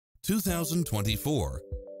2024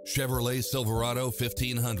 Chevrolet Silverado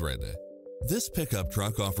 1500. This pickup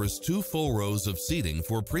truck offers 2 full rows of seating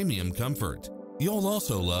for premium comfort. You'll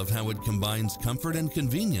also love how it combines comfort and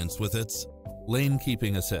convenience with its lane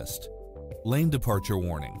keeping assist, lane departure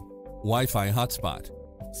warning, Wi-Fi hotspot,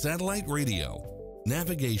 satellite radio,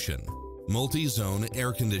 navigation, multi-zone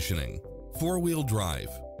air conditioning, 4-wheel drive,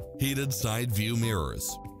 heated side view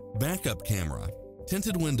mirrors, backup camera,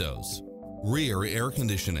 tinted windows, rear air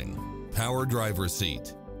conditioning, power driver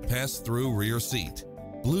seat, pass-through rear seat,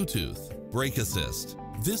 Bluetooth, brake assist.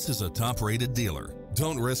 This is a top-rated dealer.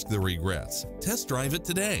 Don't risk the regrets. Test drive it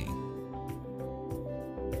today.